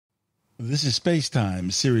This is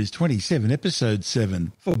SpaceTime, Series 27, Episode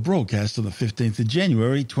 7, for broadcast on the 15th of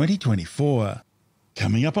January 2024.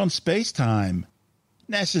 Coming up on SpaceTime,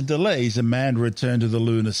 NASA delays a manned return to the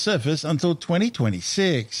lunar surface until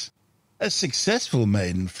 2026. A successful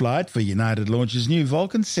maiden flight for United Launch's new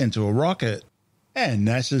Vulcan Centaur rocket. And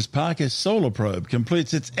NASA's Parker Solar Probe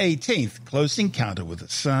completes its 18th close encounter with the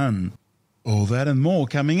Sun. All that and more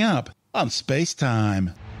coming up on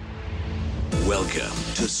SpaceTime. Welcome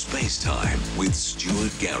to SpaceTime with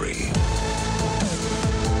Stuart Gary.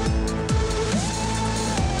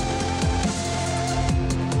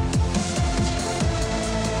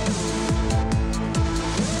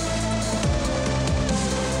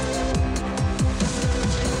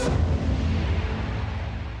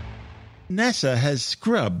 NASA has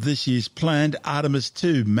scrubbed this year's planned Artemis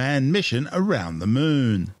 2 manned mission around the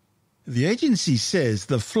Moon. The agency says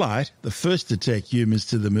the flight, the first to take humans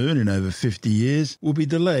to the Moon in over 50 years, will be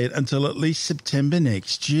delayed until at least September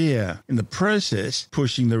next year, in the process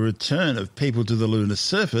pushing the return of people to the lunar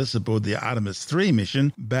surface aboard the Artemis 3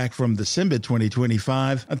 mission back from December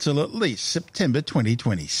 2025 until at least September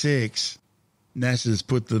 2026. NASA's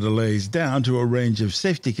put the delays down to a range of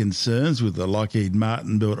safety concerns with the Lockheed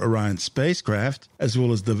Martin-built Orion spacecraft, as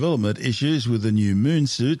well as development issues with the new moon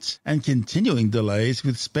suits and continuing delays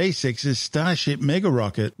with SpaceX's Starship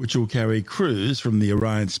mega-rocket, which will carry crews from the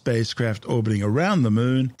Orion spacecraft orbiting around the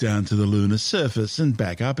Moon down to the lunar surface and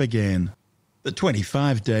back up again. The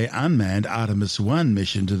 25-day unmanned Artemis 1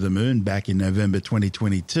 mission to the Moon back in November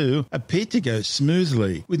 2022 appeared to go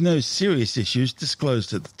smoothly, with no serious issues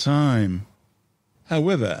disclosed at the time.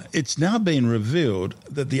 However, it's now been revealed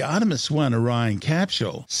that the Artemis 1 Orion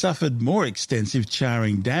capsule suffered more extensive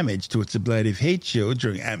charring damage to its ablative heat shield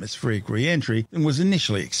during atmospheric re-entry than was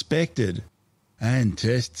initially expected. And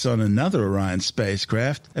tests on another Orion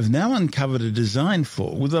spacecraft have now uncovered a design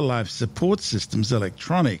flaw with the life support system's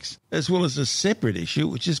electronics, as well as a separate issue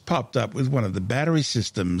which has popped up with one of the battery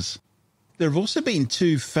systems. There have also been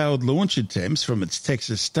 2 failed launch attempts from its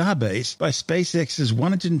Texas starbase by SpaceX's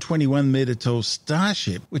 121-metre-tall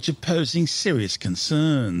Starship, which are posing serious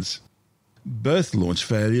concerns. Both launch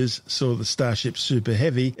failures saw the Starship Super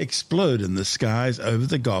Heavy explode in the skies over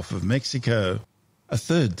the Gulf of Mexico. A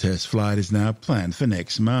third test flight is now planned for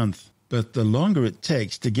next month. But the longer it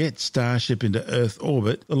takes to get Starship into Earth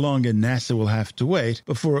orbit, the longer NASA will have to wait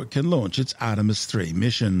before it can launch its Artemis 3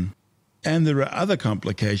 mission. And there are other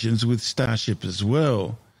complications with Starship as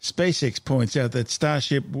well. SpaceX points out that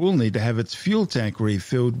Starship will need to have its fuel tank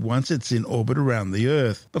refilled once it's in orbit around the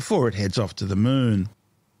Earth, before it heads off to the Moon.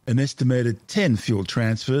 An estimated 10 fuel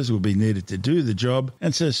transfers will be needed to do the job,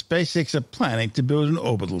 and so SpaceX are planning to build an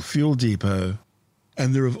orbital fuel depot.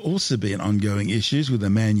 And there have also been ongoing issues with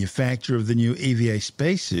the manufacture of the new EVA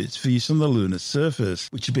spacesuits for use on the lunar surface,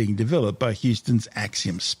 which are being developed by Houston's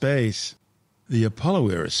Axiom Space. The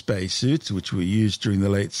Apollo-era spacesuits, which were used during the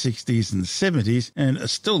late 60s and 70s and are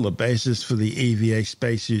still the basis for the EVA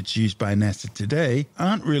spacesuits used by NASA today,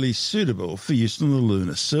 aren't really suitable for use on the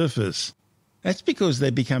lunar surface. That's because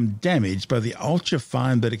they become damaged by the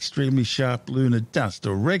ultra-fine but extremely sharp lunar dust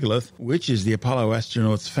or regolith, which, as the Apollo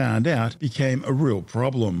astronauts found out, became a real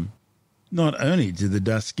problem. Not only did the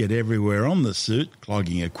dust get everywhere on the suit,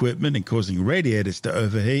 clogging equipment and causing radiators to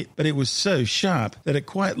overheat, but it was so sharp that it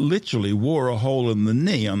quite literally wore a hole in the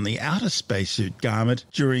knee on the outer spacesuit garment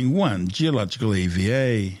during one geological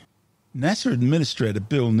EVA. NASA Administrator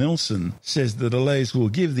Bill Nelson says the delays will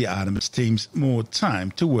give the Artemis teams more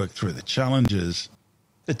time to work through the challenges.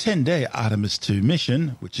 The 10-day Artemis 2 mission,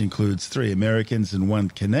 which includes 3 Americans and 1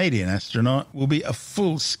 Canadian astronaut, will be a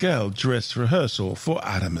full-scale dress rehearsal for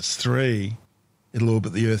Artemis 3. It'll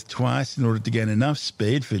orbit the Earth twice in order to gain enough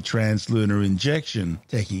speed for translunar injection,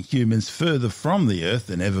 taking humans further from the Earth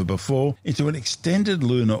than ever before into an extended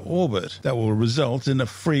lunar orbit that will result in a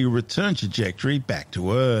free return trajectory back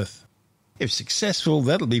to Earth. If successful,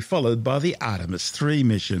 that'll be followed by the Artemis 3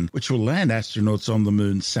 mission, which will land astronauts on the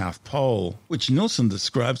Moon's south pole, which Nelson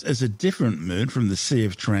describes as a different moon from the Sea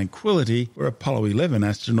of Tranquility, where Apollo 11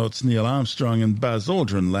 astronauts Neil Armstrong and Buzz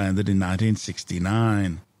Aldrin landed in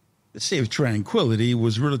 1969. The Sea of Tranquility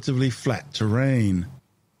was relatively flat terrain.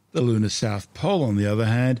 The lunar south pole, on the other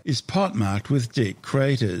hand, is pockmarked with deep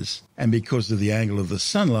craters, and because of the angle of the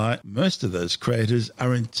sunlight, most of those craters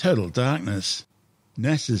are in total darkness.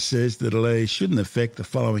 NASA says the delay shouldn't affect the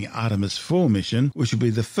following Artemis 4 mission, which will be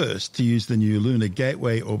the first to use the new Lunar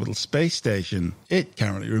Gateway orbital space station. It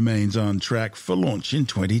currently remains on track for launch in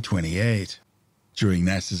 2028. During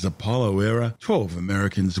NASA's Apollo era, 12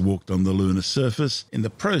 Americans walked on the lunar surface, in the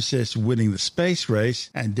process winning the space race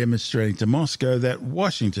and demonstrating to Moscow that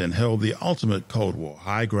Washington held the ultimate Cold War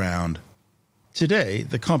high ground. Today,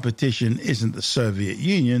 the competition isn't the Soviet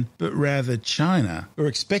Union, but rather China, who are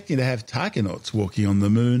expecting to have taikonauts walking on the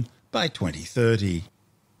moon by 2030.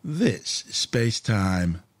 This is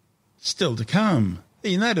SpaceTime. Still to come,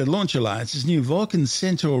 the United Launch Alliance's new Vulcan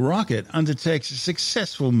Centaur rocket undertakes a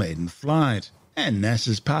successful maiden flight, and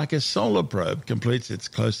NASA's Parker Solar Probe completes its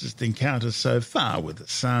closest encounter so far with the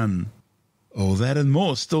Sun. All that and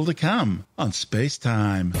more still to come on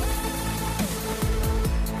SpaceTime.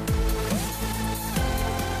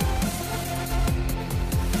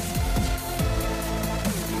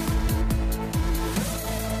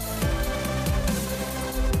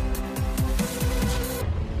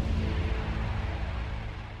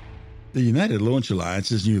 The United Launch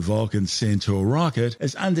Alliance's new Vulcan Centaur rocket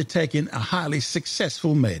has undertaken a highly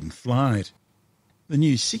successful maiden flight. The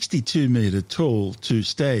new 62-metre tall,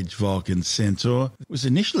 two-stage Vulcan Centaur was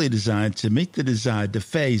initially designed to meet the desire to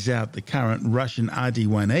phase out the current Russian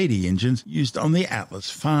RD-180 engines used on the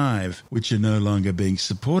Atlas V, which are no longer being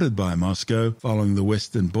supported by Moscow following the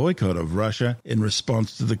Western boycott of Russia in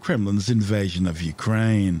response to the Kremlin's invasion of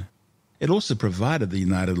Ukraine. It also provided the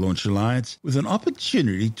United Launch Alliance with an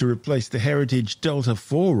opportunity to replace the heritage Delta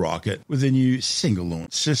IV rocket with a new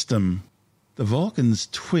single-launch system. The Vulcan's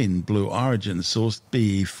twin Blue Origin-sourced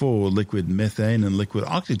BE-4 liquid methane and liquid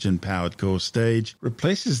oxygen-powered core stage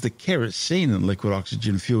replaces the kerosene and liquid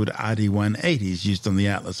oxygen-fueled RD-180s used on the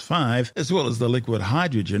Atlas V, as well as the liquid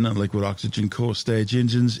hydrogen and liquid oxygen core stage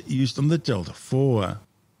engines used on the Delta IV.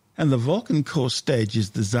 And the Vulcan core stage is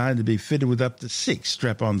designed to be fitted with up to 6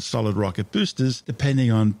 strap-on solid rocket boosters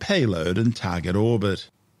depending on payload and target orbit.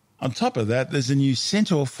 On top of that, there's a new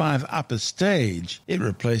Centaur 5 upper stage. It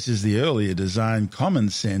replaces the earlier designed Common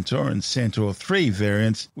Centaur and Centaur 3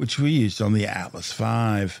 variants which were used on the Atlas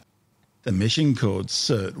V. The mission called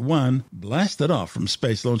CERT-1 blasted off from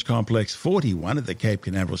Space Launch Complex 41 at the Cape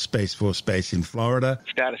Canaveral Space Force Base in Florida.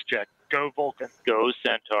 Status check. Go Vulcan. Go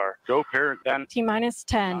Centaur. Go Parent 10. T-minus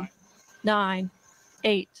 10, 9,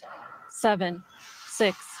 8, 7,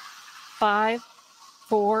 6, 5,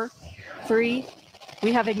 4, 3.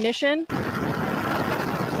 We have ignition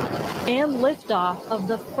and liftoff of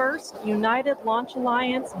the first United Launch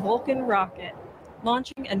Alliance Vulcan rocket,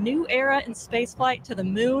 launching a new era in spaceflight to the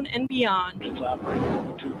moon and beyond. It's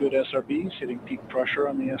operating 2 good SRBs, hitting peak pressure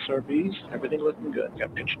on the SRBs. Everything looking good.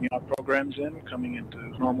 Got pitch and yaw programs in, coming into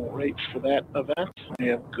normal rates for that event. We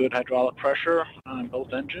have good hydraulic pressure on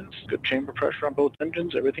both engines, good chamber pressure on both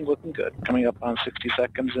engines. Everything looking good. Coming up on 60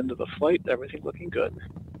 seconds into the flight, everything looking good.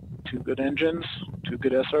 2 good engines, 2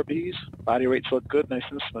 good SRBs. Body rates look good, nice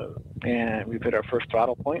and smooth. And we've hit our first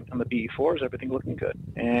throttle point on the BE-4s, everything looking good.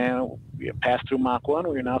 And we have passed through Mach 1,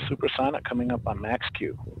 we are now supersonic, coming up on max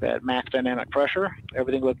Q. We've had max dynamic pressure,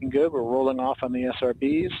 everything looking good. We're rolling off on the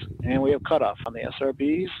SRBs, and we have cutoff on the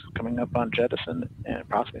SRBs, coming up on jettison in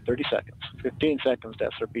approximately 30 seconds. 15 seconds to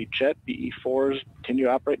SRB jet, BE-4s continue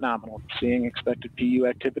to operate nominal, seeing expected PU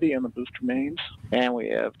activity on the booster mains. And we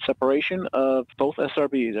have separation of both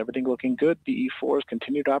SRBs, everything looking good. BE-4s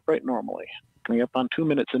continue to operate normally. Coming up on 2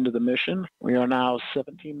 minutes into the mission, we are now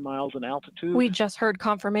 17 miles in altitude. We just heard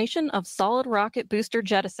confirmation of solid rocket booster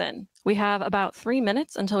jettison. We have about 3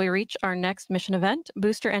 minutes until we reach our next mission event,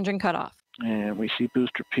 booster engine cutoff. And we see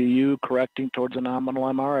booster PU correcting towards a nominal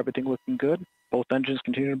MR, everything looking good. Both engines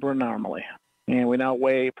continue to burn normally. And we now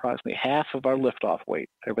weigh approximately half of our liftoff weight,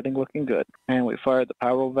 everything looking good. And we fired the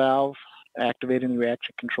pyro valve, activating the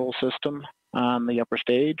reaction control system on the upper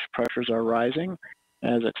stage. Pressures are rising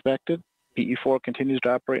as expected. PE-4 continues to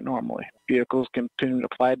operate normally. Vehicles continue to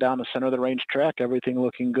fly down the center of the range track, everything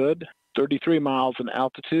looking good. 33 miles in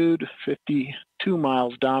altitude, 52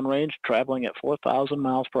 miles downrange, traveling at 4,000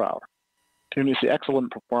 miles per hour. Continue to see excellent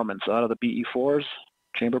performance out of the BE-4s.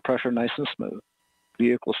 Chamber pressure nice and smooth.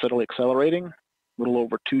 Vehicle steadily accelerating, a little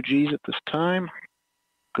over 2 Gs at this time.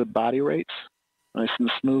 Good body rates. Nice and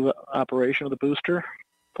smooth operation of the booster.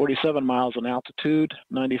 47 miles in altitude,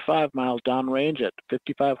 95 miles downrange at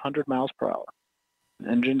 5,500 miles per hour.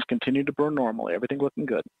 Engines continue to burn normally, everything looking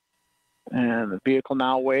good. And the vehicle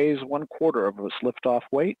now weighs 1/4 of its liftoff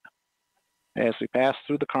weight as we pass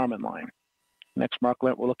through the Kármán line. Next mark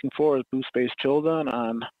event we're looking for is boost phase chill down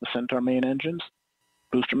on the Centaur main engines.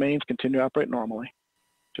 Booster mains continue to operate normally.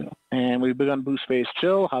 And we've begun boost phase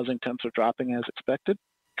chill. Housing temps are dropping as expected.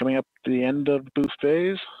 Coming up to the end of the boost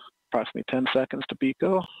phase, approximately 10 seconds to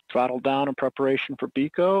BECO. Throttle down in preparation for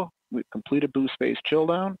BECO. We've completed boost phase chill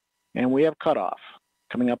down, and we have cutoff.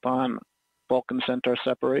 Coming up on Vulcan Centaur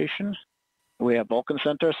separation. We have Vulcan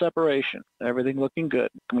Centaur separation. Everything looking good.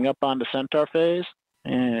 Coming up on the Centaur phase.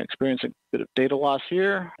 and experiencing a bit of data loss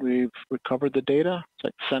here. We've recovered the data. It's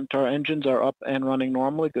like Centaur engines are up and running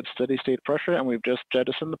normally, good steady state pressure, and we've just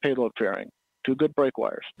jettisoned the payload fairing. 2 good brake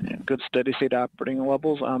wires. And good steady state operating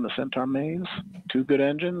levels on the Centaur mains. 2 good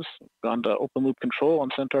engines. Gone to open loop control on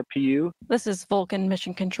Centaur PU. This is Vulcan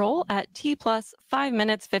Mission Control at T plus 5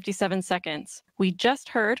 minutes 57 seconds. We just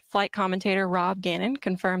heard flight commentator Rob Gannon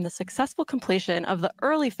confirm the successful completion of the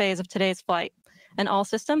early phase of today's flight, and all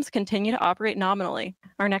systems continue to operate nominally.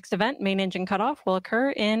 Our next event, main engine cutoff, will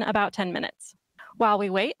occur in about 10 minutes. While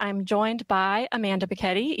we wait, I'm joined by Amanda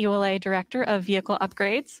Pichetti, ULA Director of Vehicle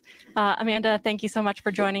Upgrades. Amanda, thank you so much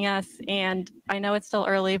for joining us. And I know it's still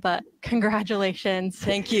early, but congratulations.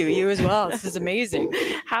 Thank you. You as well. This is amazing.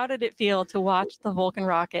 How did it feel to watch the Vulcan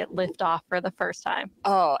rocket lift off for the first time?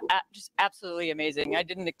 Oh, just absolutely amazing. I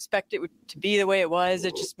didn't expect it to be the way it was.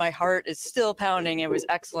 It just, my heart is still pounding. It was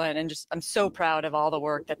excellent. And just, I'm so proud of all the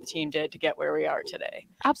work that the team did to get where we are today.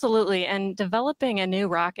 Absolutely. And developing a new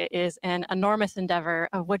rocket is an enormous endeavor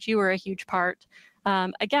of which you were a huge part.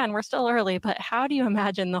 Again, we're still early, but how do you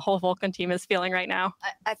imagine the whole Vulcan team is feeling right now?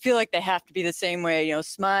 I feel like they have to be the same way, you know,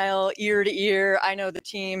 smile ear to ear. I know the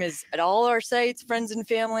team is at all our sites, friends and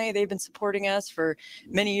family. They've been supporting us for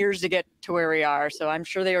many years to get to where we are. So I'm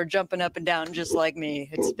sure they are jumping up and down just like me.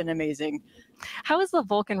 It's been amazing. How is the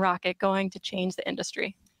Vulcan rocket going to change the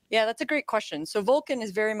industry? Yeah, that's a great question. So Vulcan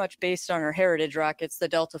is very much based on our heritage rockets, the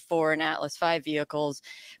Delta IV and Atlas V vehicles,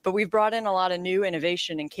 but we've brought in a lot of new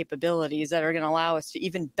innovation and capabilities that are going to allow us to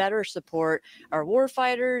even better support our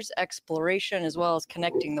warfighters, exploration, as well as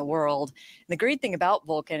connecting the world. And the great thing about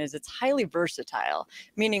Vulcan is it's highly versatile,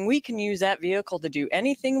 meaning we can use that vehicle to do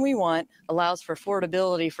anything we want, allows for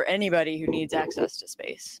affordability for anybody who needs access to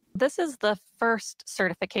space. This is the first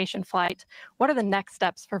certification flight. What are the next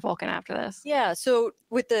steps for Vulcan after this? Yeah, so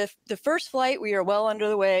with the first flight, we are well under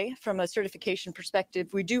the way from a certification perspective.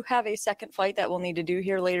 We do have a second flight that we'll need to do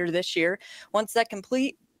here later this year. Once that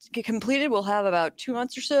completed, we'll have about 2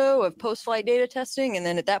 months or so of post-flight data testing, and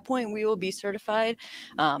then at that point, we will be certified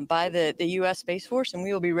by the U.S. Space Force, and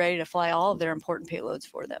we will be ready to fly all of their important payloads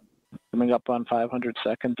for them. Coming up on 500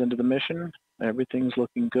 seconds into the mission, everything's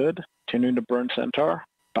looking good. Continuing to burn Centaur.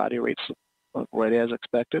 Body rates look right as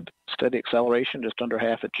expected. Steady acceleration, just under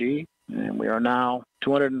half a G. And we are now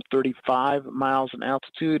 235 miles in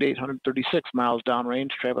altitude, 836 miles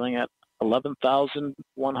downrange, traveling at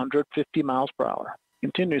 11,150 miles per hour.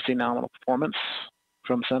 Continue to see nominal performance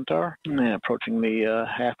from Centaur. And approaching the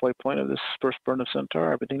halfway point of this first burn of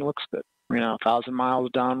Centaur, everything looks good. We're now 1,000 miles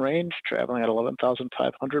downrange, traveling at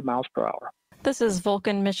 11,500 miles per hour. This is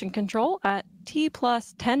Vulcan Mission Control at T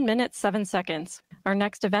plus 10 minutes 7 seconds. Our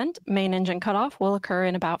next event, main engine cutoff, will occur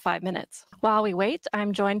in about 5 minutes. While we wait,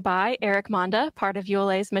 I'm joined by Eric Monda, part of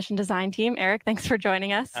ULA's mission design team. Eric, thanks for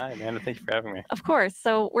joining us. Hi, Amanda. Thank you for having me. Of course.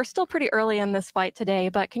 So we're still pretty early in this flight today,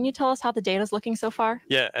 but can you tell us how the data is looking so far?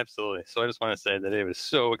 Yeah, absolutely. So I just want to say that it was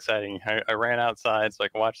so exciting. I ran outside so I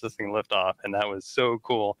could watch this thing lift off, and that was so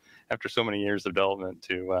cool after so many years of development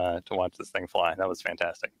to watch this thing fly. That was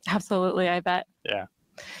fantastic. Absolutely, I bet. Yeah.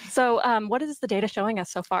 So what is the data showing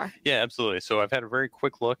us so far? Yeah, absolutely. So I've had a very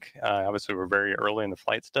quick look. Obviously, we're very early in the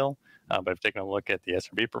flight still, but I've taken a look at the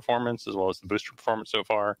SRB performance as well as the booster performance so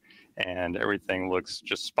far, and everything looks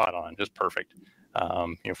just spot on, just perfect.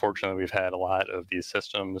 Fortunately, we've had a lot of these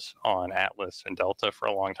systems on Atlas and Delta for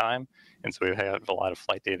a long time, and so we've had a lot of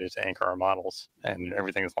flight data to anchor our models, and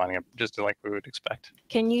everything is lining up just like we would expect.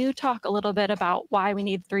 Can you talk a little bit about why we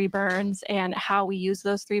need 3 burns and how we use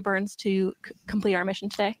those 3 burns to complete our mission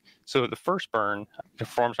today? So the first burn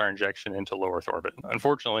performs our injection into low Earth orbit.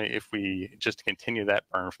 Unfortunately, if we just continue that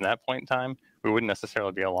burn from that point in time, we wouldn't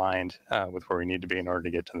necessarily be aligned with where we need to be in order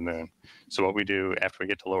to get to the moon. So what we do after we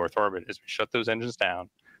get to low Earth orbit is we shut those engines down,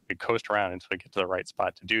 we coast around until we get to the right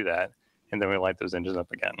spot to do that, and then we light those engines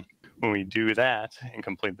up again. When we do that and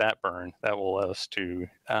complete that burn, that will allow us to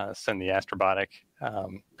send the Astrobotic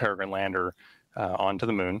Peregrine lander onto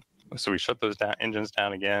the moon. So we shut those engines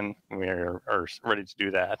down again. We are ready to do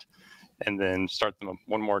that, and then start them up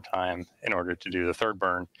one more time in order to do the third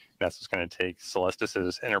burn. That's what's going to take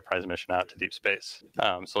Celestis's Enterprise mission out to deep space.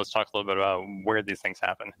 So let's talk a little bit about where these things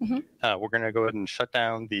happen. Mm-hmm. We're going to go ahead and shut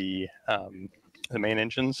down the main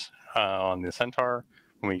engines on the Centaur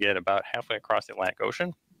when we get about halfway across the Atlantic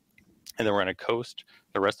Ocean. And then we're going to coast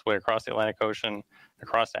the rest of the way across the Atlantic Ocean,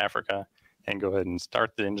 across Africa, and go ahead and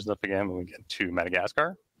start the engines up again when we get to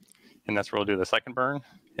Madagascar. And that's where we'll do the second burn.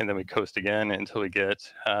 And then we coast again until we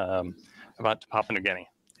get about to Papua New Guinea.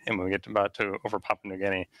 And when we get over Papua New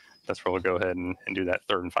Guinea, that's where we'll go ahead and do that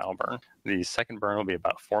third and final burn. The second burn will be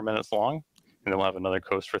about 4 minutes long. and then we'll have another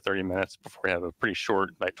coast for 30 minutes before we have a pretty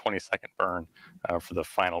short, like 20-second burn for the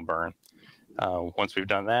final burn. Once we've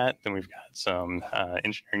done that, then we've got some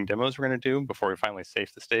engineering demos we're going to do before we finally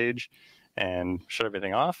safe the stage and shut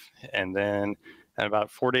everything off. And then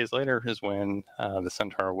about 4 days later is when the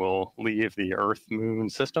Centaur will leave the Earth-Moon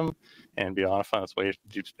system and be off on its way to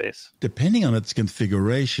deep space. Depending on its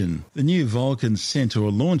configuration, the new Vulcan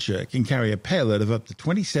Centaur launcher can carry a payload of up to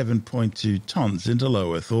 27.2 tons into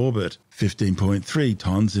low Earth orbit, 15.3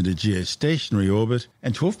 tons into geostationary orbit,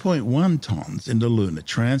 and 12.1 tons into lunar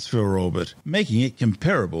transfer orbit, making it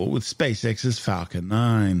comparable with SpaceX's Falcon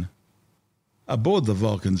 9. Aboard the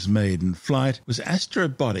Vulcan's maiden flight was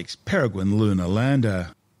Astrobotic's Peregrine lunar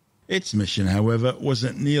lander. Its mission, however,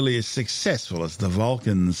 wasn't nearly as successful as the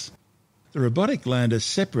Vulcan's. The robotic lander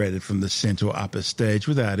separated from the Centaur upper stage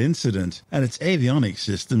without incident, and its avionics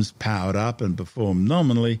systems powered up and performed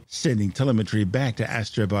nominally, sending telemetry back to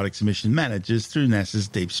Astrobotic's mission managers through NASA's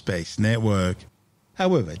Deep Space Network.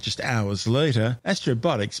 However, just hours later,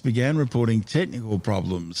 Astrobotics began reporting technical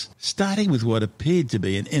problems, starting with what appeared to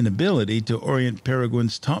be an inability to orient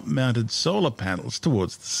Peregrine's top-mounted solar panels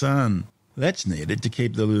towards the sun. That's needed to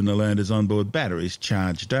keep the lunar lander's onboard batteries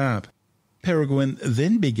charged up. Peregrine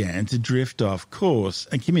then began to drift off course,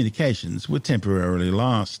 and communications were temporarily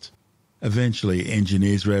lost. Eventually,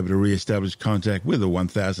 engineers were able to re-establish contact with the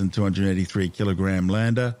 1,283-kilogram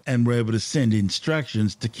lander and were able to send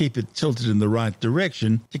instructions to keep it tilted in the right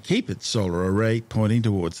direction to keep its solar array pointing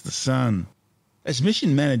towards the sun. As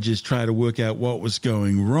mission managers tried to work out what was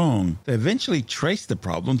going wrong, they eventually traced the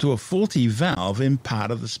problem to a faulty valve in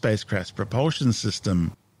part of the spacecraft's propulsion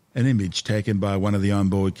system. An image taken by one of the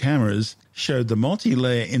onboard cameras showed the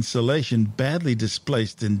multi-layer insulation badly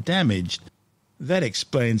displaced and damaged. That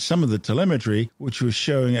explains some of the telemetry, which was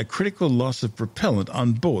showing a critical loss of propellant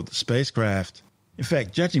on board the spacecraft. In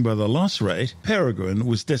fact, judging by the loss rate, Peregrine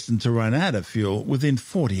was destined to run out of fuel within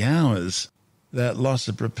 40 hours. That loss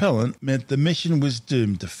of propellant meant the mission was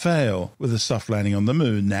doomed to fail, with a soft landing on the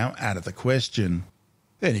moon now out of the question.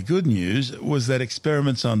 The only good news was that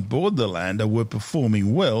experiments on board the lander were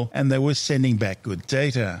performing well and they were sending back good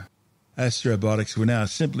data. Astrobotics were now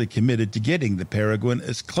simply committed to getting the Peregrine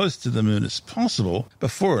as close to the moon as possible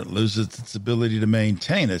before it loses its ability to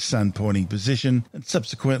maintain a sun-pointing position and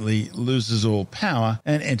subsequently loses all power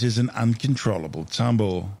and enters an uncontrollable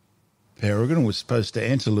tumble. Peregrine was supposed to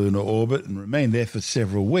enter lunar orbit and remain there for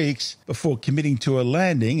several weeks before committing to a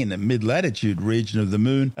landing in the mid-latitude region of the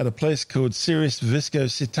moon at a place called Sirius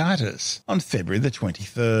Viscositatis on February the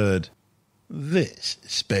 23rd. This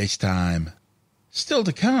is SpaceTime. Still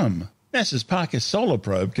to come, NASA's Parker Solar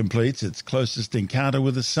Probe completes its closest encounter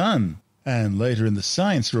with the Sun. And later in the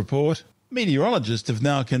science report, meteorologists have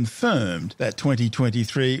now confirmed that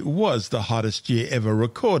 2023 was the hottest year ever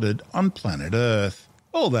recorded on planet Earth.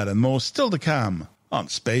 All that and more still to come on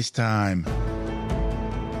SpaceTime.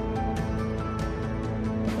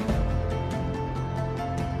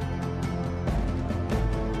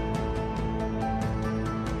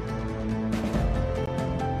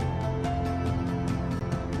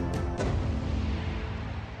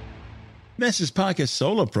 NASA's Parker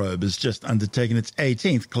Solar Probe has just undertaken its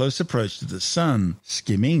 18th close approach to the Sun,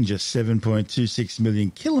 skimming just 7.26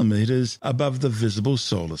 million kilometres above the visible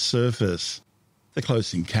solar surface. The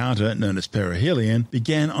close encounter, known as perihelion,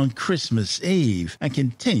 began on Christmas Eve and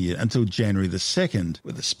continued until January the 2nd,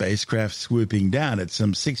 with the spacecraft swooping down at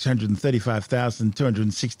some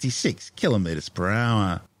 635,266 kilometres per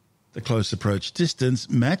hour. The close approach distance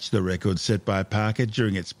matched the record set by Parker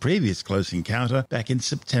during its previous close encounter back in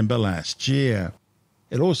September last year.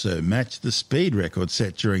 It also matched the speed record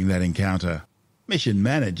set during that encounter. Mission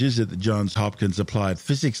managers at the Johns Hopkins Applied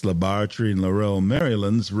Physics Laboratory in Laurel,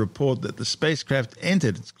 Maryland, report that the spacecraft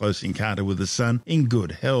entered its close encounter with the Sun in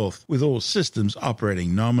good health, with all systems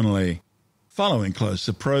operating nominally. Following close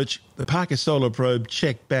approach, the Parker Solar Probe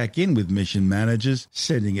checked back in with mission managers,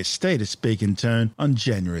 sending a status beacon tone on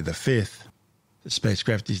January the 5th. The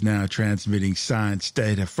spacecraft is now transmitting science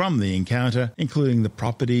data from the encounter, including the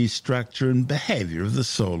properties, structure, and behavior of the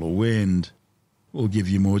solar wind. We'll give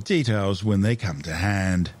you more details when they come to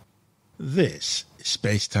hand. This is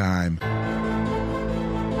SpaceTime.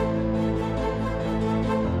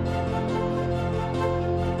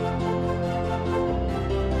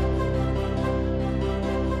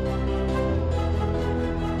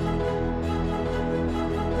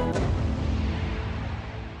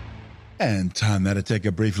 And time now to take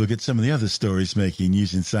a brief look at some of the other stories making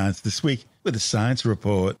news in science this week with a science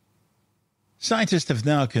report. Scientists have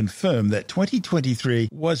now confirmed that 2023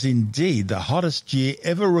 was indeed the hottest year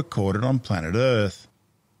ever recorded on planet Earth.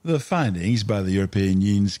 The findings by the European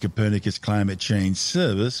Union's Copernicus Climate Change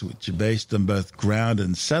Service, which are based on both ground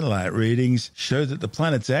and satellite readings, show that the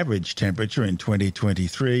planet's average temperature in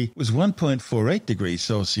 2023 was 1.48 degrees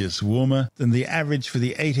Celsius warmer than the average for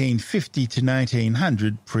the 1850 to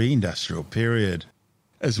 1900 pre-industrial period.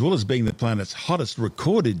 As well as being the planet's hottest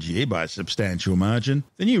recorded year by a substantial margin,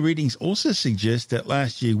 the new readings also suggest that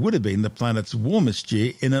last year would have been the planet's warmest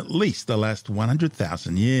year in at least the last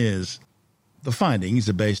 100,000 years. The findings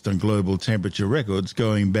are based on global temperature records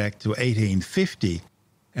going back to 1850,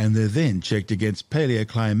 and they're then checked against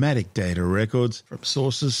paleoclimatic data records from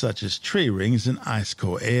sources such as tree rings and ice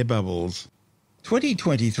core air bubbles.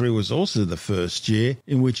 2023 was also the first year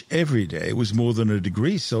in which every day was more than a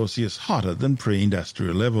degree Celsius hotter than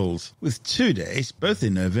pre-industrial levels, with 2 days, both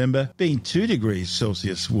in November, being 2 degrees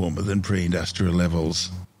Celsius warmer than pre-industrial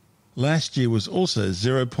levels. Last year was also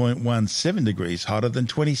 0.17 degrees hotter than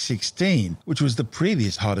 2016, which was the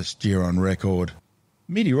previous hottest year on record.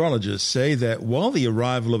 Meteorologists say that while the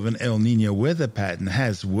arrival of an El Niño weather pattern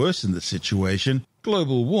has worsened the situation,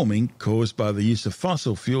 global warming caused by the use of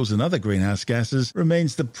fossil fuels and other greenhouse gases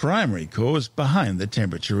remains the primary cause behind the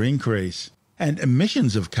temperature increase. And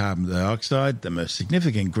emissions of carbon dioxide, the most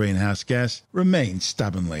significant greenhouse gas, remain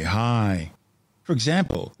stubbornly high. For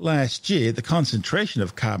example, last year the concentration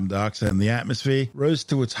of carbon dioxide in the atmosphere rose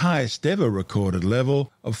to its highest ever recorded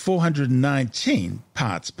level of 419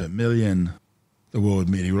 parts per million. The World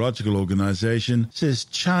Meteorological Organization says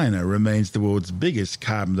China remains the world's biggest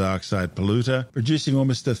carbon dioxide polluter, producing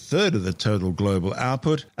almost a third of the total global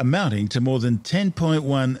output, amounting to more than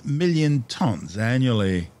 10.1 million tonnes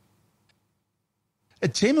annually. A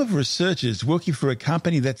team of researchers working for a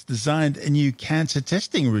company that's designed a new cancer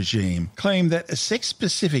testing regime claim that a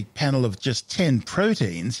sex-specific panel of just 10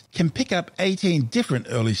 proteins can pick up 18 different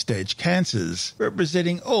early-stage cancers,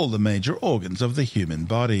 representing all the major organs of the human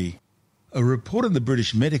body. A report in the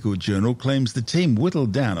British Medical Journal claims the team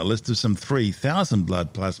whittled down a list of some 3,000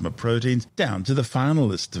 blood plasma proteins down to the final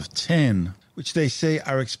list of 10, which they say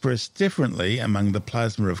are expressed differently among the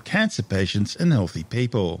plasma of cancer patients and healthy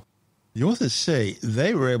people. The authors say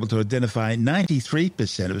they were able to identify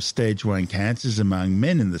 93% of stage 1 cancers among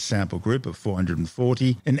men in the sample group of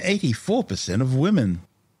 440 and 84% of women.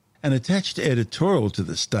 An attached editorial to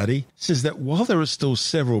the study says that while there are still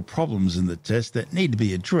several problems in the test that need to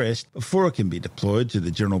be addressed before it can be deployed to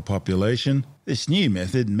the general population, this new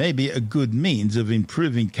method may be a good means of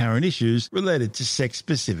improving current issues related to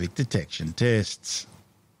sex-specific detection tests.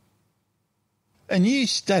 A new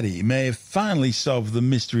study may have finally solved the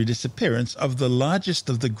mystery disappearance of the largest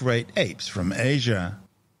of the great apes from Asia.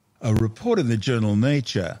 A report in the journal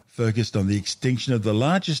Nature focused on the extinction of the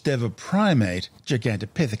largest ever primate,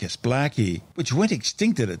 Gigantopithecus blacki, which went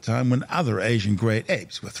extinct at a time when other Asian great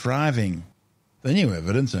apes were thriving. The new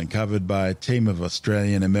evidence, uncovered by a team of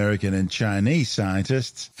Australian, American and Chinese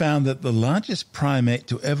scientists, found that the largest primate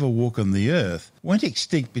to ever walk on the Earth went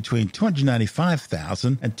extinct between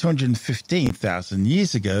 295,000 and 215,000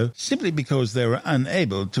 years ago simply because they were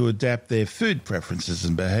unable to adapt their food preferences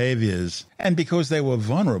and behaviours, and because they were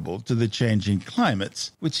vulnerable to the changing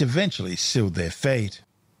climates which eventually sealed their fate.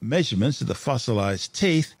 Measurements of the fossilized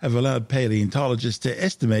teeth have allowed paleontologists to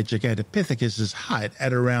estimate Gigantopithecus's height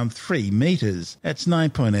at around 3 meters, that's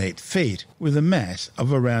 9.8 feet, with a mass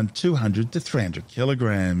of around 200 to 300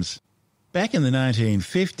 kilograms. Back in the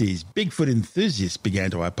 1950s, Bigfoot enthusiasts began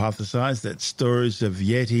to hypothesize that stories of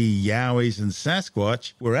Yeti, Yowies and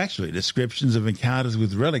Sasquatch were actually descriptions of encounters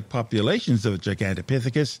with relic populations of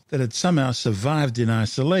Gigantopithecus that had somehow survived in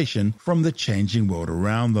isolation from the changing world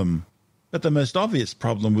around them. But the most obvious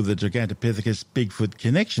problem with the Gigantopithecus-Bigfoot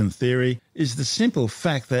connection theory is the simple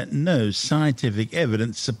fact that no scientific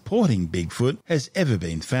evidence supporting Bigfoot has ever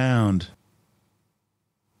been found.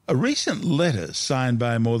 A recent letter signed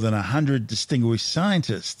by more than 100 distinguished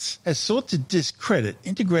scientists has sought to discredit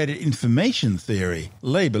integrated information theory,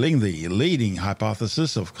 labelling the leading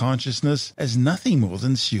hypothesis of consciousness as nothing more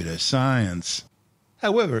than pseudoscience.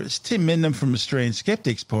 However, as Tim Mendham from Australian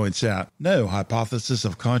Skeptics points out, no hypothesis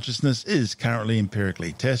of consciousness is currently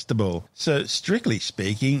empirically testable. So, strictly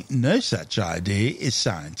speaking, no such idea is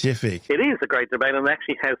scientific. It is a great debate and it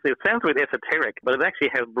sounds a bit esoteric, but it actually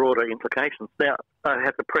has broader implications. Now, I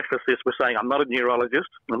have to preface this with saying I'm not a neurologist,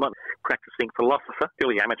 I'm not a practicing philosopher,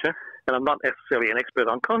 purely amateur, and I'm not necessarily an expert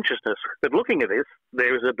on consciousness. But looking at this,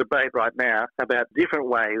 there is a debate right now about different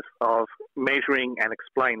ways of measuring and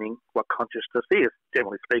explaining what consciousness is.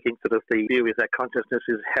 Generally speaking, sort of the view is that consciousness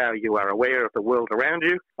is how you are aware of the world around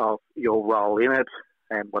you, of your role in it,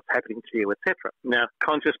 and what's happening to you, etc. Now,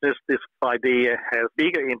 consciousness, this idea has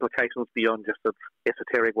bigger implications beyond just the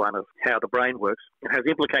esoteric one of how the brain works. It has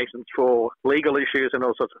implications for legal issues and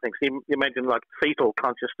all sorts of things. You imagine like fetal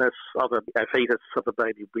consciousness of a fetus of a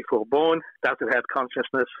baby before born. Does it have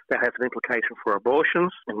consciousness? That has an implication for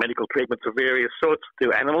abortions and medical treatments of various sorts.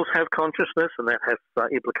 Do animals have consciousness? And that has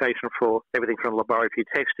implication for everything from laboratory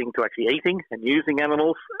testing to actually eating and using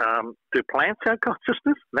animals. Do plants have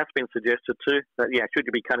consciousness? And that's been suggested too. That, should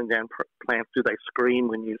you be cutting down plants, do they scream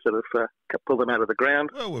when you sort of pull them out of the ground?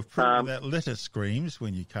 Well, we've proven that litter screams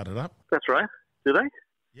when you cut it up. That's right. Do they?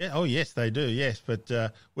 Yeah. Oh, yes, they do. Yes, but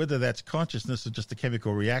whether that's consciousness or just a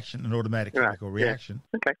chemical reaction, an automatic chemical reaction.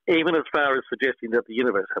 Okay. Even as far as suggesting that the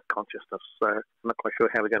universe has consciousness, so I'm not quite sure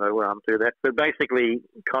how we're going to do that. But basically,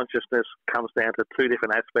 consciousness comes down to two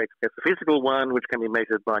different aspects. There's the physical one, which can be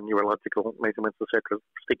measured by neurological measurements, etc.,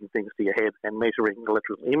 sticking things to your head and measuring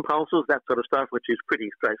electrical impulses, that sort of stuff, which is pretty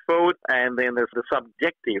straightforward. And then there's the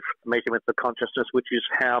subjective measurements of consciousness, which is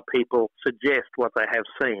how people suggest what they have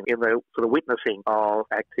seen in the sort of witnessing of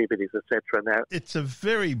activities, etc. Now, it's a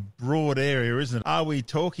very broad area, isn't it? Are we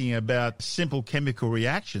talking about simple chemical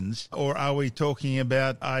reactions, or are we talking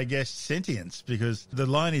about, I guess, sentience? Because the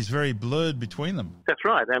line is very blurred between them. That's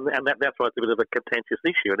right, and that's why it's a bit of a contentious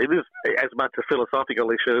issue. And it is as much a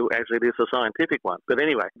philosophical issue as it is a scientific one. But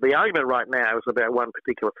anyway, the argument right now is about one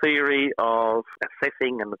particular theory of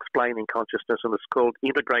assessing and explaining consciousness, and it's called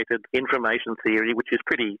integrated information theory, which is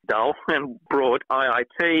pretty dull and broad,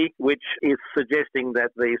 IIT, which is suggesting that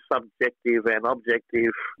the subjective and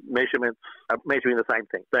objective measurements are measuring the same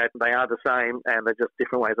thing, that they are the same and they're just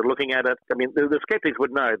different ways of looking at it. I mean, the skeptics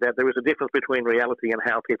would know that there is a difference between reality and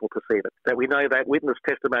how people perceive it. That we know that witness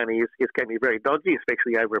testimony can be very dodgy,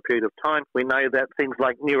 especially over a period of time. We know that things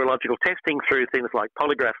like neurological testing through things like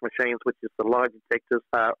polygraph machines, which is the lie detectors,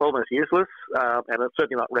 are almost useless, and it's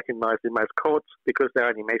certainly not recognised in most courts because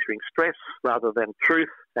they're only measuring stress rather than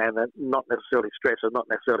truth, and not necessarily stress is not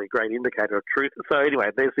necessarily a great indicator of truth. So anyway,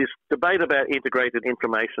 there's this debate about integrated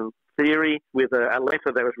information theory with a letter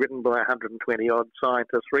that was written by 120-odd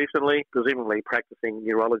scientists recently, presumably practicing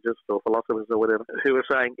neurologists or philosophers or whatever, who are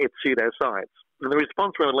saying it's pseudoscience. And the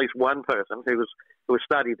response from at least one person who has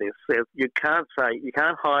studied this says you can't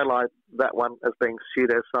highlight that one as being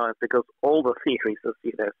pseudoscience because all the theories are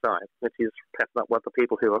pseudoscience, which is perhaps not what the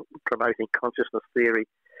people who are promoting consciousness theory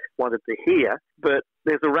wanted to hear. But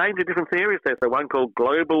there's a range of different theories. There's the one called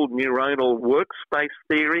global neuronal workspace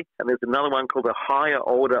theory, and there's another one called the higher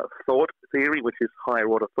order thought theory, which is higher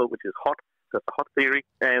order thought, which is hot. That's a hot theory.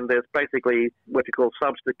 And there's basically what you call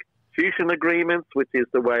substitution agreements, which is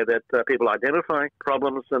the way that people identify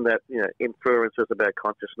problems, and that inferences about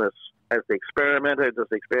consciousness as the experimenter. Does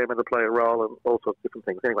the experimenter play a role, and all sorts of different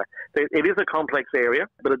things. Anyway, it is a complex area,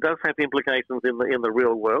 but it does have implications in the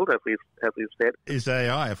real world, as we've said. Is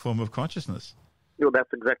AI a form of consciousness? Well,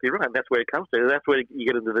 that's exactly right. That's where it comes to. That's where you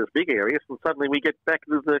get into this big areas, and suddenly we get back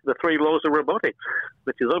to the three laws of robotics,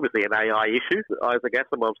 which is obviously an AI issue. Isaac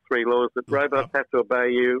Asimov's three laws that robots have to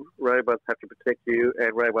obey you, robots have to protect you,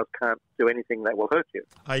 and robots can't do anything that will hurt you.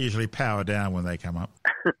 I usually power down when they come up.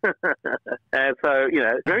 And so,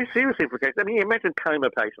 very serious implications. I mean, imagine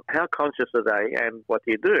coma patients. How conscious are they, and what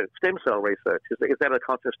do you do? Stem cell research, is that a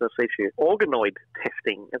consciousness issue? Organoid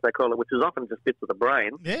testing, as they call it, which is often just bits of the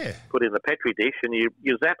brain put in the Petri dish, and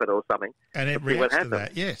you zap it or something. And it reacts to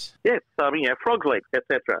that, yes. Yes, so, frog legs,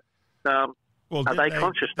 etc. Well, are they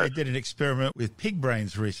conscious? They did an experiment with pig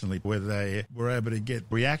brains recently where they were able to get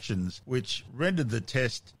reactions which rendered the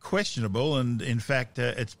test questionable, and in fact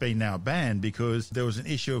it's been now banned because there was an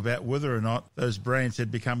issue about whether or not those brains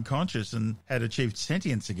had become conscious and had achieved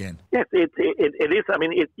sentience again. Yes, it is. I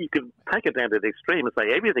mean, you could take it down to the extreme and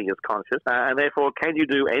say everything is conscious, and therefore can you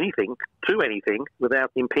do anything to anything without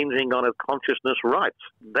impinging on a consciousness rights?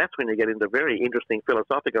 That's when you get into very interesting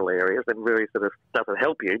philosophical areas and very sort of, does it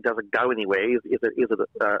help you? Does it go anywhere? Is it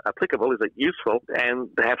applicable? Is it useful?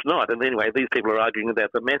 And perhaps not. And anyway, these people are arguing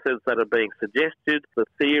about the methods that are being suggested, the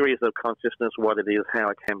theories of consciousness, what it is, how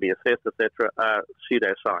it can be assessed, etc., are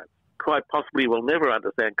pseudoscience. Quite possibly we'll never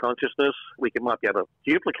understand consciousness. We might be able to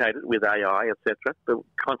duplicate it with AI, etc. But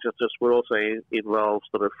consciousness will also involve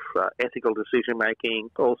sort of ethical decision-making,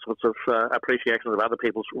 all sorts of appreciation of other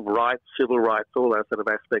people's rights, civil rights, all those sort of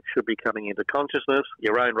aspects should be coming into consciousness.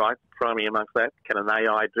 Your own rights, primary amongst that. Can an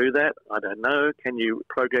AI do that? I don't know. Can you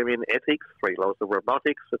program in ethics, three laws of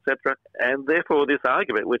robotics, etc.? And therefore this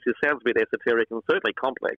argument, which sounds a bit esoteric and certainly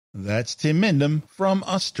complex. That's Tim Mendham from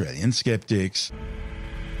Australian Skeptics.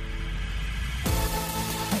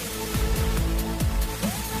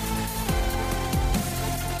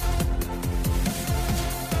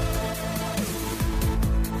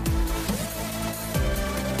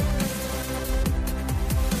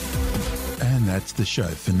 the show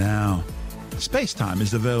for now. SpaceTime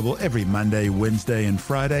is available every Monday, Wednesday and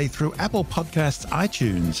Friday through Apple Podcasts,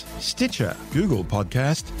 iTunes, Stitcher, Google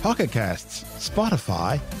Podcast, Pocket Casts,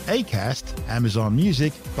 Spotify, Acast, Amazon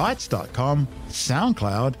Music, Bytes.com,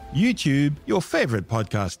 SoundCloud, YouTube, your favourite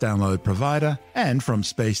podcast download provider, and from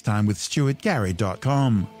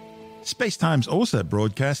spacetimewithstuartgary.com. SpaceTime's also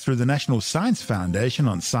broadcast through the National Science Foundation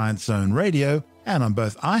on Science Zone Radio and on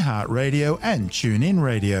both iHeartRadio and TuneIn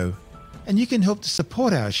Radio. And you can help to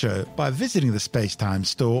support our show by visiting the SpaceTime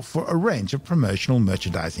store for a range of promotional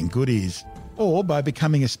merchandising goodies, or by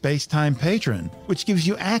becoming a SpaceTime patron, which gives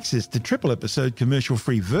you access to triple-episode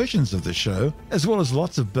commercial-free versions of the show, as well as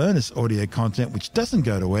lots of bonus audio content which doesn't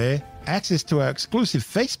go to air, access to our exclusive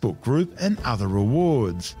Facebook group, and other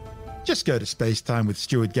rewards. Just go to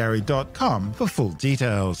spacetimewithstuartgary.com for full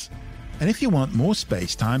details. And if you want more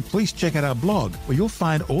SpaceTime, please check out our blog, where you'll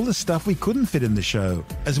find all the stuff we couldn't fit in the show,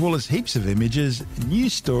 as well as heaps of images,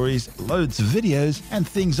 news stories, loads of videos, and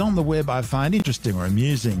things on the web I find interesting or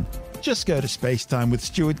amusing. Just go to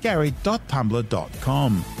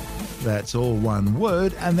spacetimewithstuartgary.tumblr.com. That's all one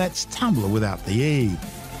word, and that's Tumblr without the E.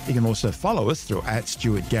 You can also follow us through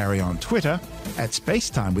 @StuartGary on Twitter,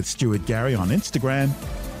 @SpaceTimeWithStuartGary on Instagram,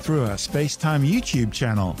 through our SpaceTime YouTube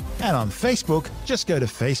channel, and on Facebook, just go to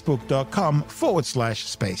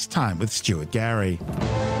facebook.com/SpaceTime with Stuart Gary.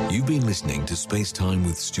 You've been listening to SpaceTime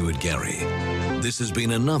with Stuart Gary. This has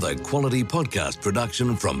been another quality podcast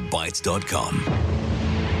production from Bytes.com.